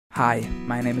Hi,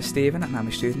 my name is Stephen and I'm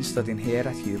a student studying here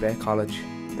at Hugh Baird College.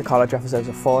 The college offers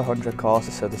over 400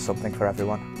 courses, so there's something for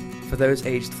everyone. For those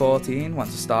aged 14 want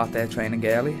to start their training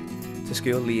early, to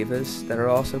school leavers, there are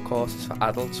also courses for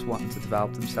adults wanting to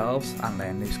develop themselves and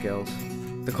learn new skills.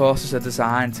 The courses are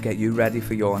designed to get you ready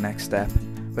for your next step,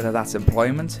 whether that's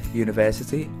employment,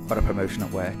 university or a promotion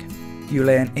at work. You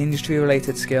learn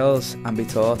industry-related skills and be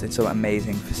taught in some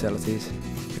amazing facilities.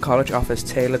 The college offers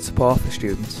tailored support for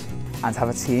students And have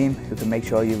a team who can make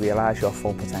sure you realise your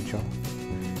full potential.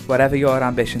 Whatever your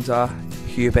ambitions are,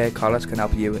 Hugh Baird College can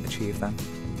help you achieve them.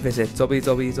 Visit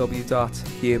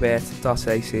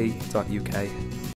www.hughbaird.ac.uk.